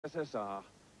SSR,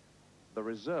 the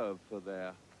reserve for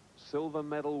their silver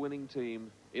medal winning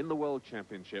team in the World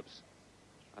Championships,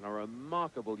 and a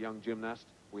remarkable young gymnast.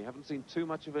 We haven't seen too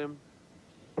much of him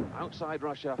outside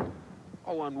Russia.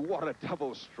 Oh, and what a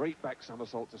double straight back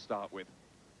somersault to start with.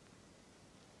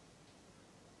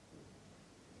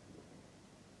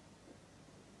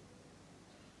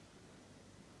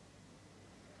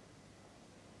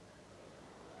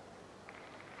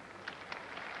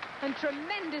 And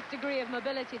tremendous degree of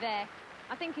mobility there.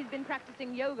 I think he's been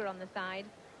practicing yoga on the side.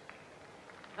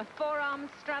 A forearm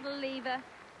straddle lever,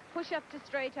 push up to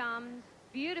straight arms,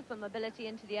 beautiful mobility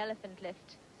into the elephant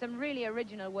lift. Some really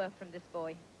original work from this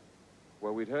boy.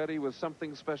 Well, we'd heard he was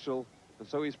something special, and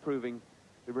so he's proving.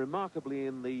 Remarkably,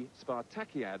 in the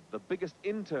Spartakiad, the biggest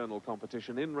internal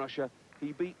competition in Russia,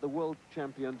 he beat the world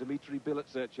champion Dmitry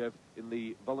Biletserchev in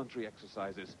the voluntary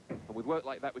exercises. And with work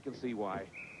like that, we can see why.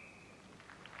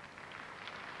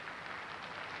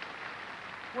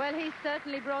 Well, he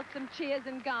certainly brought some cheers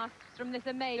and gasps from this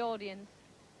amazed audience.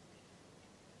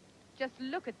 Just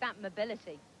look at that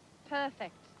mobility.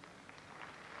 Perfect.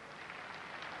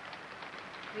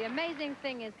 The amazing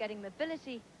thing is getting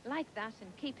mobility like that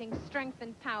and keeping strength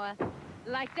and power,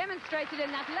 like demonstrated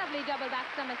in that lovely double back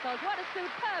somersault. What a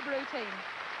superb routine.